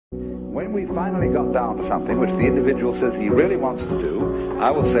When we finally got down to something which the individual says he really wants to do, I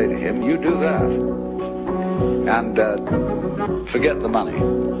will say to him, you do that. And forget the money.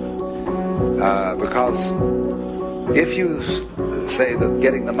 Because if you say that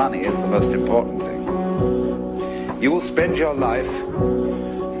getting the money is the most important thing, you will spend your life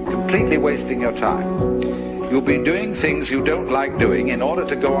completely wasting your time. You'll be doing things you don't like doing in order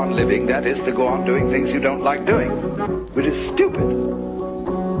to go on living, that is, to go on doing things you don't like doing, which is stupid.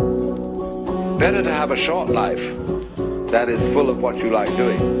 Better to have a short life that is full of what you like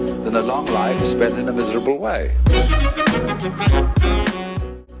doing than a long life spent in a miserable way.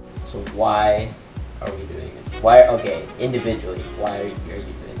 So why are we doing this? Why? Okay, individually, why are you doing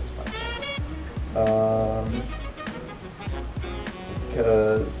this podcast?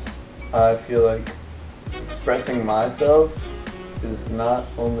 Because I feel like expressing myself is not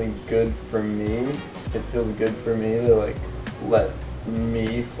only good for me, it feels good for me to like let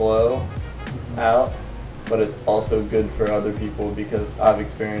me flow out, but it's also good for other people because I've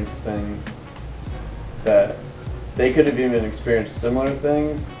experienced things that they could have even experienced similar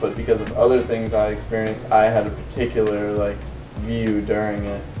things, but because of other things I experienced, I had a particular like view during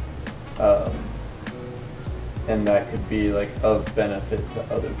it. And that could be like of benefit to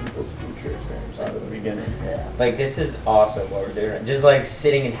other people's future experience at the beginning. Yeah. Like this is awesome what we're doing. Just like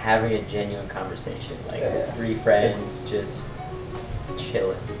sitting and having a genuine conversation. Like three friends just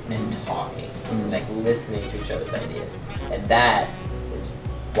chilling and talking. Like listening to each other's ideas. And that is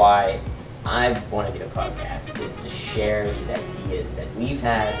why I want to do a podcast, is to share these ideas that we've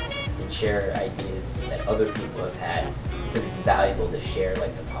had and share ideas that other people have had, because it's valuable to share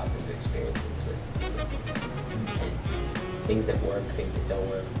like the positive experiences with people. And things that work, things that don't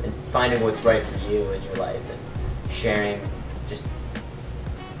work, and finding what's right for you in your life and sharing just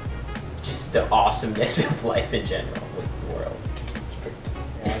the awesomeness of life in general with the world.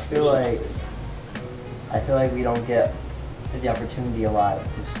 Yeah, I feel like we don't get the opportunity a lot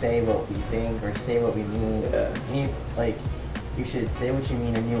to say what we think or say what we mean. Yeah. You should say what you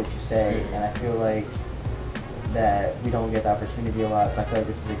mean and mean what you say, and I feel like that we don't get the opportunity a lot, so I feel like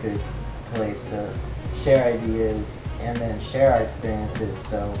this is a good place to share ideas and then share our experiences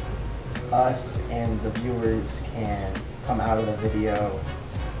so us and the viewers can come out of the video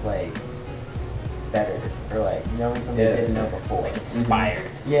like better, or like knowing something they didn't know before. Like inspired.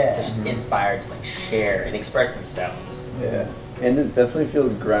 Yeah. Just inspired to like share and express themselves. Yeah. And it definitely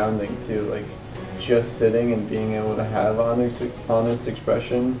feels grounding too, like just sitting and being able to have honest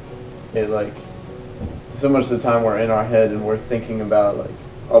expression. It like, so much of the time we're in our head and we're thinking about like,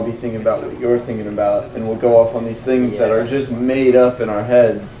 I'll be thinking about what you're thinking about, and we'll go off on these things that are just made up in our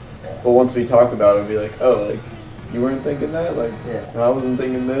heads. But once we talk about it, we'll be like, oh, like, you weren't thinking that? Like, I wasn't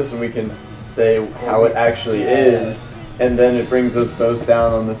thinking this, and we can say how it actually is, and then it brings us both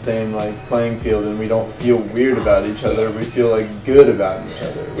down on the same like playing field, and we don't feel weird about each other, we feel like good about each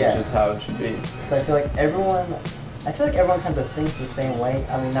other, which is how it should be. So I feel like everyone kind of thinks the same way.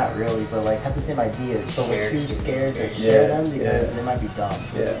 I mean, not really, but like have the same ideas, but we're too scared to share them because they might be dumb.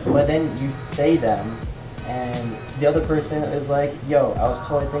 But then you say them, and the other person is like, yo, I was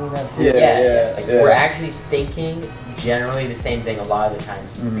totally thinking that too. We're actually thinking generally the same thing a lot of the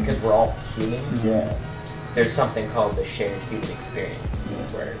times because we're all human. There's something called the shared human experience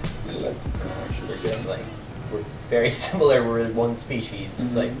where we're just like, we're very similar, we're one species,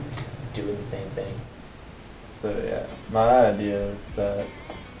 just like doing the same thing. So yeah, my idea is that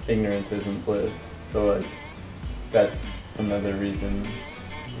ignorance isn't bliss. So like, that's another reason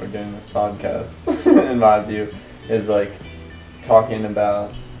we're doing this podcast, in my view, is like talking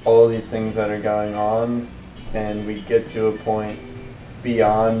about all these things that are going on, and we get to a point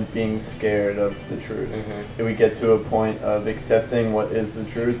beyond being scared of the truth. And we get to a point of accepting what is the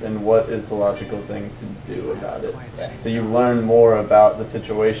truth and what is the logical thing to do about it. So you learn more about the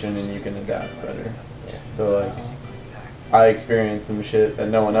situation and you can adapt better. So like, I experienced some shit that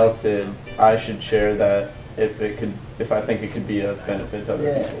no one else did. I should share that if I think it could be of benefit to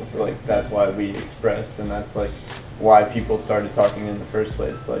other people. So like, that's why we express, and that's like why people started talking in the first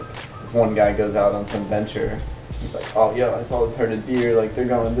place. Like, this one guy goes out on some venture. He's like, oh, yo, I saw this herd of deer, like, they're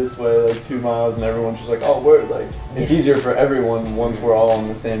going this way, like, 2 miles, and everyone's just like, oh, word, like, it's easier for everyone once we're all on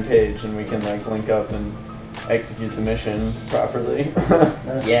the same page, and we can, like, link up and execute the mission properly.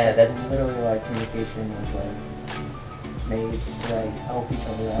 That literally, like, communication was, like, made to, like, help each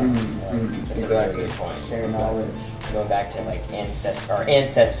other out. That's a very good point. Share knowledge. Going back to, like, our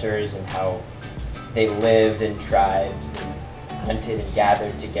ancestors and how they lived in tribes and hunted and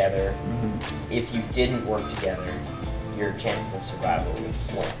gathered together. If you didn't work together, your chances of survival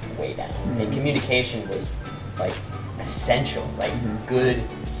went way down. And communication was like essential. Like good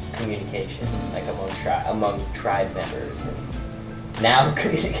communication, like among tribe members, and now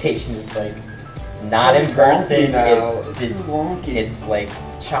communication is like not in person. It's like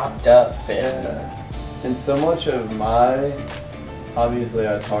chopped up. And so much of my, obviously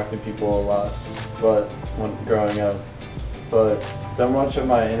I talk to people a lot, but when growing up, but so much of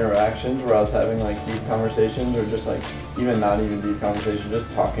my interactions where I was having like deep conversations, or just like not even deep conversations,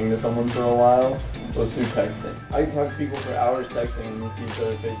 just talking to someone for a while, was through texting. I can talk to people for hours texting, and you see each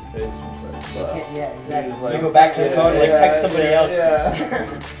other face to face, and just like, wow. Yeah, exactly. Just, like, You go back to the phone and like text somebody else. Yeah.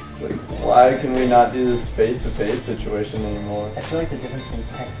 It's like, why can we not do this face-to-face situation anymore? I feel like the difference between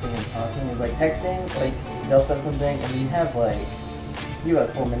texting and talking is like texting, like they'll send something and you have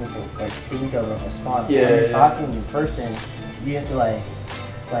 4 minutes to like think of a response. Yeah, when you're yeah. talking in person, you have to like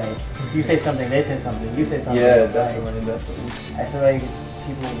you say something, they say something, you say something. Yeah, like, definitely. I feel like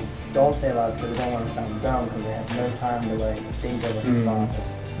people don't say a lot because they don't want to sound dumb because they have no time to like think of a response.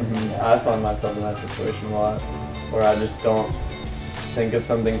 I find myself in that situation a lot, where I just don't think of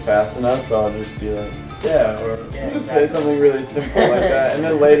something fast enough, so I'll just be like, or just say something really simple like that, and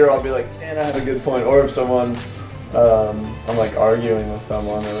then later I'll be like, man, I had a good point. Or if someone, I'm like arguing with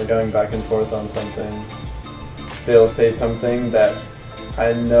someone, or we're going back and forth on something, they'll say something that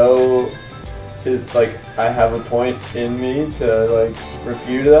I know is like, I have a point in me to like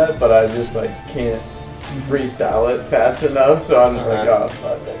refute that, but I just like can't freestyle it fast enough, so I'm just like, oh,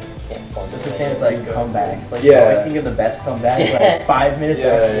 fuck it. It's the same as like comebacks. Like Yeah. you always think of the best comeback like 5 minutes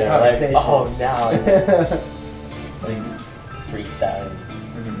after the conversation. Like, oh, now it's like freestyle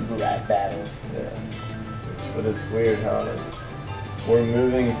rap battle. Yeah. But it's weird how like, we're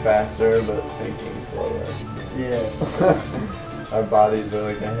moving faster but thinking slower. Yeah. Our bodies are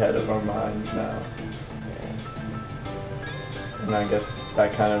like ahead of our minds now. And I guess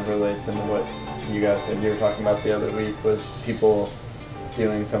that kind of relates into what you guys said you were talking about the other week, was people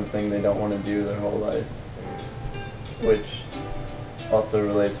doing something they don't want to do their whole life, which also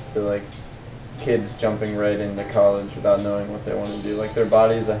relates to like kids jumping right into college without knowing what they want to do. Like their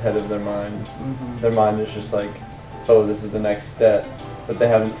body's ahead of their mind. Their mind is just like, oh, this is the next step, but they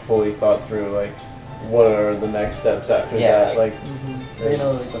haven't fully thought through like, what are the next steps after that? Like they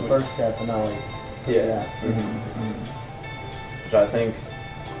know like the first step and not like Which I think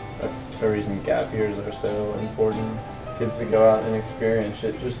that's a reason gap years are so important. Kids to go out and experience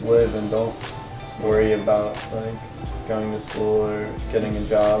shit, just live and don't worry about like going to school or getting a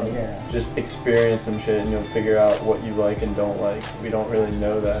job. Just experience some shit and you'll figure out what you like and don't like. We don't really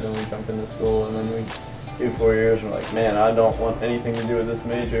know that when we jump into school, and then we do 4 years and we're like, man, I don't want anything to do with this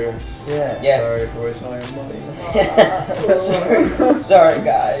major. Sorry for wasting all your money. Sorry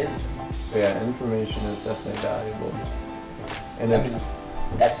guys. Yeah, information is definitely valuable. And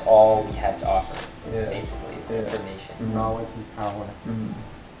that's all we have to offer, basically, is information. Knowledge and power.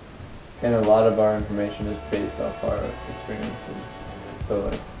 And a lot of our information is based off our experiences. So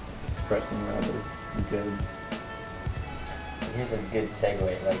like, expressing that is good. Here's a good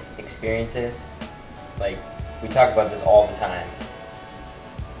segue, like experiences. Like, we talk about this all the time.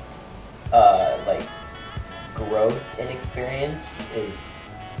 Like, growth in experience is,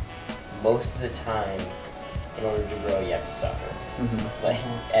 most of the time, in order to grow, you have to suffer. Like,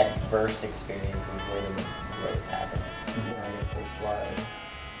 adverse experience is where the most growth happens. I guess that's why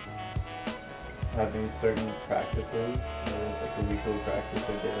having certain practices, whether it's like a weekly practice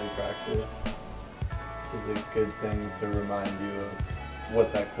or daily practice, is a good thing to remind you of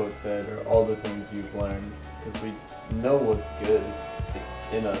what that quote said, or all the things you've learned, because we know what's good. It's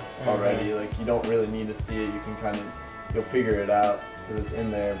in us already. Like, you don't really need to see it. You can you'll figure it out because it's in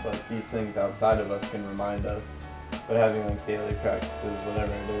there. But these things outside of us can remind us. But having like daily practices,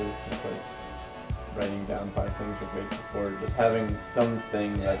 whatever it is, just like writing down 5 things you're grateful for, just having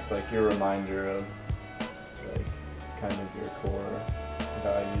something that's like your reminder of like kind of your core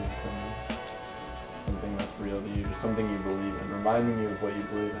values and something that's real to you, just something you believe in, reminding you of what you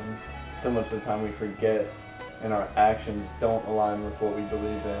believe in. So much of the time we forget, and our actions don't align with what we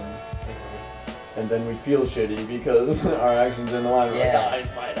believe in. And then we feel shitty because our actions didn't align. We're like,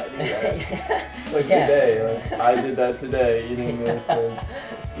 oh, why did I do that? Like today, like I did that today, eating this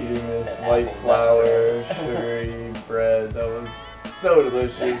white flour, sugary bread that was so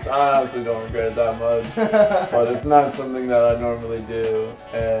delicious. I honestly don't regret it that much, but it's not something that I normally do,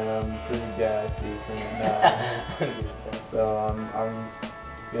 and I'm pretty gassy from it now. So I'm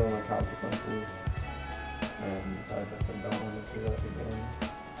feeling the consequences, and I definitely don't want to do that again.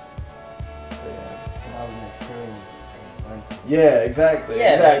 That was an experience. Yeah, exactly.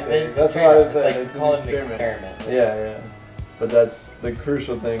 That's what I was saying. Like, it's call an it an experiment. Yeah. But that's the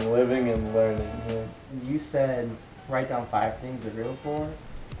crucial thing, living and learning. You said write down 5 things you're grateful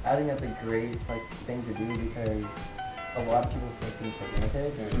for. I think that's a great like thing to do because a lot of people take things for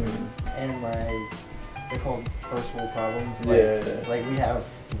granted, and like they're called first world problems. Like, like we have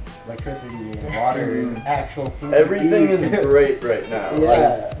electricity and water and actual food. Everything is great right now.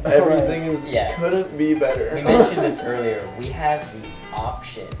 Yeah. Like, everything is couldn't be better. We mentioned this earlier. We have the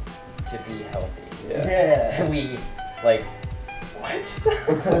option to be healthy. Yeah. We like what?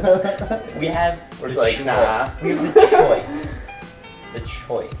 we have. We're the just like nah. We have the choice. The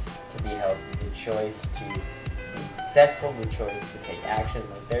choice to be healthy. The choice to be successful. The choice to take action.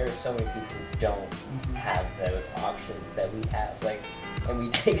 Like there are so many people who don't have those options that we have. Like, and we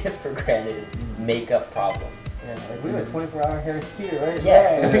take it for granted and make up problems. Yeah, like we have a 24-hour Harris Teeter right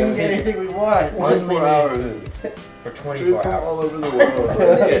Yeah. there. We can get anything we want. 24 hours. For 24 Food hours. from all over the world. Like,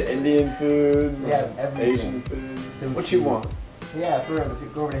 you get Indian food, everything. Asian food. Sushi. What you want? Yeah, for real. Let's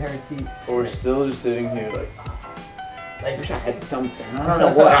go over to Harry Teets. Or we're still just sitting here like, Like, wish I had something. I don't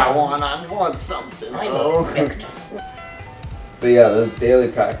know what I want. I want something. I'm a victim. But yeah, those daily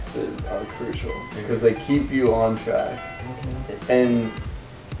practices are crucial because they keep you on track. Consistency.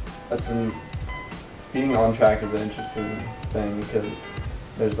 And being on track is an interesting thing because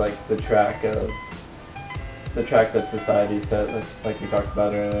there's like the track that society set, like we talked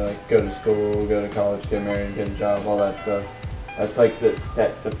about earlier, like go to school, go to college, get married, get a job, all that stuff. That's like the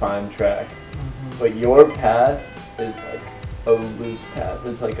set defined track. But your path is like a loose path.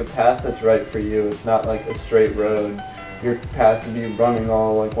 It's like a path that's right for you. It's not like a straight road. Your path could be running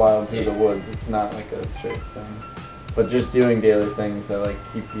all like wild through the woods. It's not like a straight thing. But just doing daily things that like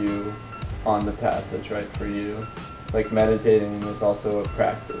keep you on the path that's right for you. Like meditating is also a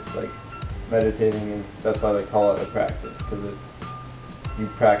practice. Like meditating that's why they call it a practice, because it's you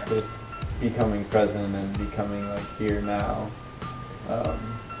practice becoming present and becoming like here now.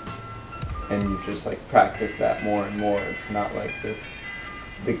 And you just like practice that more and more. It's not like the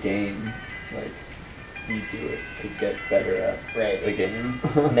game, like you do it to get better at the game.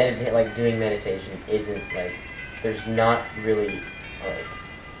 Like doing meditation isn't like, there's not really like,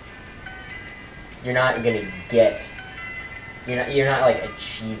 you're not like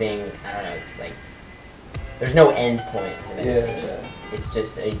achieving, I don't know, like there's no end point to meditation. It's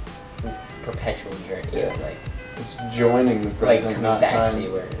just a perpetual journey of like, it's joining the present, like coming not back time. to the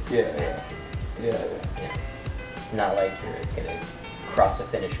awareness. Yeah. It's not like you're gonna cross a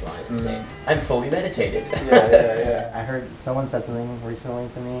finish line and say, I'm fully meditated. Yeah. I heard someone said something recently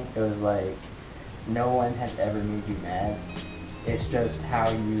to me. It was like, no one has ever made you mad. It's just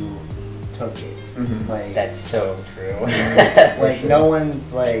how you took it. Like That's so true. like no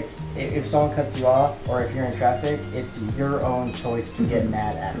one's like, if someone cuts you off or if you're in traffic, it's your own choice to get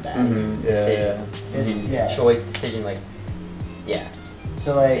mad at that. Decision. Choice, decision, like,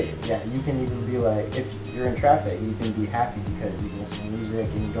 So like, you can even be like, if you're in traffic, you can be happy because you can listen to music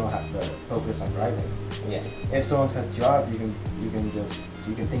and you don't have to focus on driving. Yeah. If someone cuts you off, you can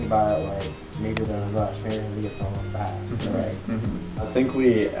think about it like, maybe they're in a rush, maybe they get someone fast, right? I think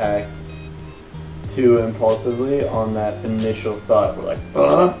we act too impulsively on that initial thought. We're like,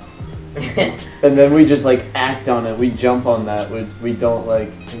 and then we just like act on it. We jump on that. We don't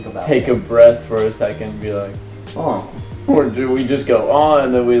like Think about take a breath for a second and be like, oh. Or do we just go on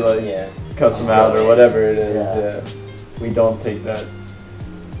and then we like cuss them out or whatever it is? We don't take that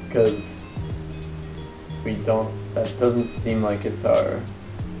because that doesn't seem like it's our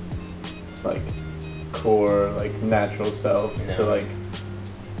like core like natural self to like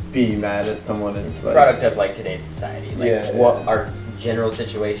be mad at someone. It's a product of like today's society. Like what our general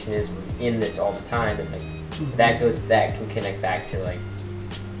situation is, we're in this all the time, and like that can connect back to like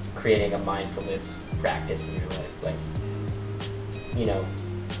creating a mindfulness practice in your life. Like, you know,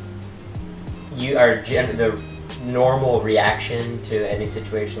 the normal reaction to any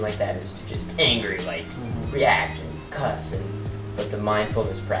situation like that is to just angry, like react and cuss, but the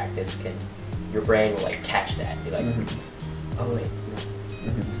mindfulness practice your brain will like catch that and be like, oh wait, no,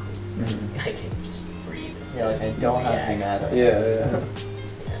 it's cool. I can just breathe instead like I don't have to be mad at Yeah.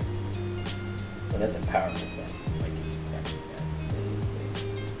 Well, that's a powerful thing. Like, you practice that.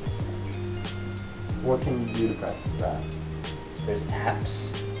 What can you do to practice that? There's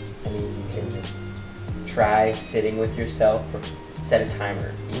apps. I mean, you can just try sitting with yourself or set a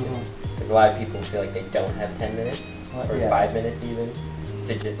timer even. Because a lot of people feel like they don't have 10 minutes or 5 minutes even.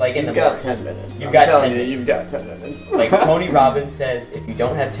 To just, like in the morning. 10 minutes. You've got 10 minutes. You've got 10 minutes. Like Tony Robbins says, if you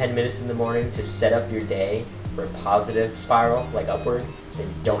don't have 10 minutes in the morning to set up your day for a positive spiral, like upward, then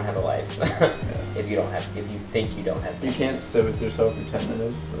you don't have a life. If you think you don't have 10 You can't minutes. sit with yourself for 10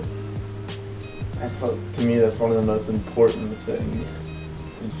 minutes. To me, that's one of the most important things.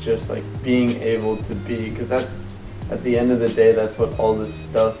 It's just like being able to be, because that's at the end of the day, that's what all this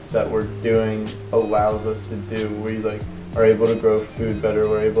stuff that we're doing allows us to do. We like are able to grow food better.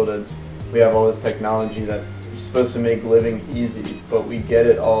 We have all this technology that is supposed to make living easy, but we get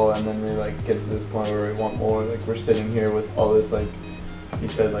it all, and then we like get to this point where we want more. Like we're sitting here with all this, like you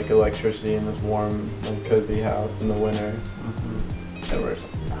said, like electricity in this warm, like cozy house in the winter, and we're just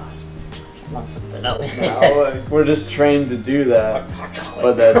like, nah, I want something else now. Like we're just trained to do that,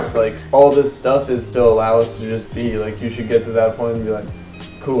 but that's like all this stuff is still allow us to just be. Like you should get to that point and be like,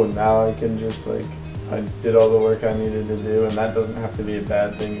 cool, now I can just like. I did all the work I needed to do, and that doesn't have to be a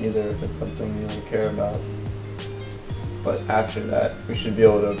bad thing either if it's something you don't care about. But after that, we should be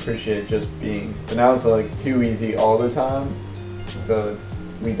able to appreciate just being. But now it's like too easy all the time, so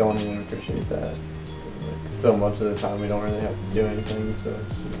we don't even appreciate that. Like, so much of the time we don't really have to do anything, so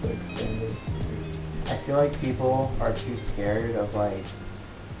it's just like standard. I feel like people are too scared of like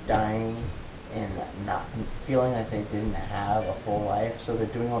dying and not feeling like they didn't have a full life, so they're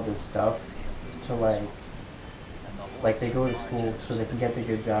doing all this stuff to like they go to school so they can get the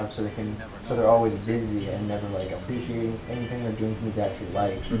good job, so they're always busy and never like appreciating anything or doing things they actually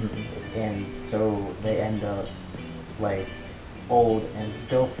like, and so they end up like old and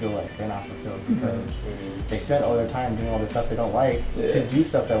still feel like they're not fulfilled because they spent all their time doing all the stuff they don't like to do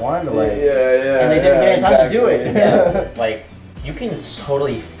stuff they wanted to like, and they didn't get any time to do it. Yeah. Like you can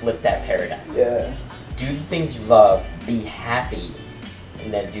totally flip that paradigm. Yeah. Do the things you love, be happy,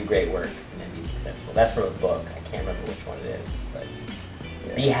 and then do great work. Be successful. That's from a book. I can't remember which one it is, but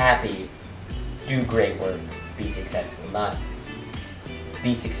be happy, do great work, be successful. Not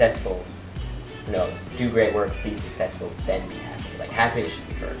be successful. No, do great work, be successful, then be happy. Like happiness should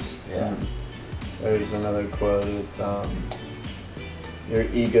be first. Yeah. There's another quote. It's your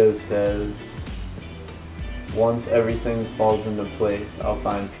ego says, once everything falls into place, I'll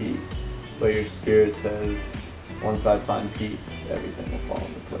find peace. But your spirit says, once I find peace, everything will fall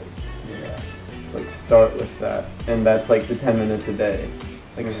into place. Yeah. It's like start with that, and that's like the 10 minutes a day.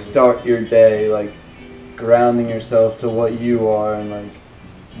 Like start your day like grounding yourself to what you are and like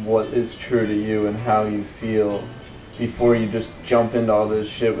what is true to you and how you feel before you just jump into all this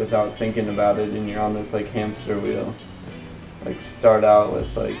shit without thinking about it and you're on this like hamster wheel. Like start out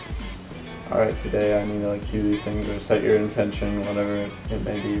with like, alright, today I need to like do these things, or set your intention, whatever it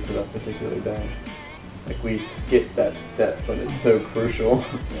may be for that particular day. Like we skip that step, but it's so crucial.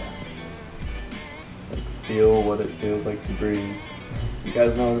 Just like feel what it feels like to breathe. You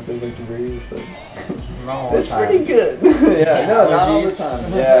guys know what it feels like to breathe? But it's pretty good. Yeah, no, not all the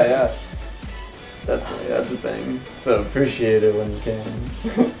time. Yeah. Definitely, that's the thing. So appreciate it when you can.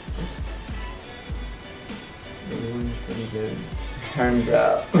 Everyone's pretty good. Turns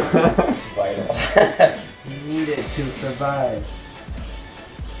out. It's vital. You need it to survive.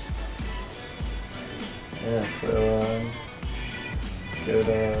 Yeah, so good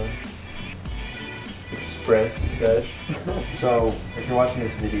express sesh. So, if you're watching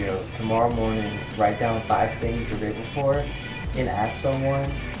this video, tomorrow morning, write down 5 things you're grateful for and ask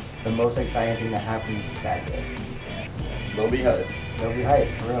someone the most exciting thing that happened that day. They'll be hyped. They'll be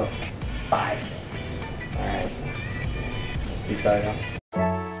hyped, for real. 5 things. Alright. Peace out, y'all.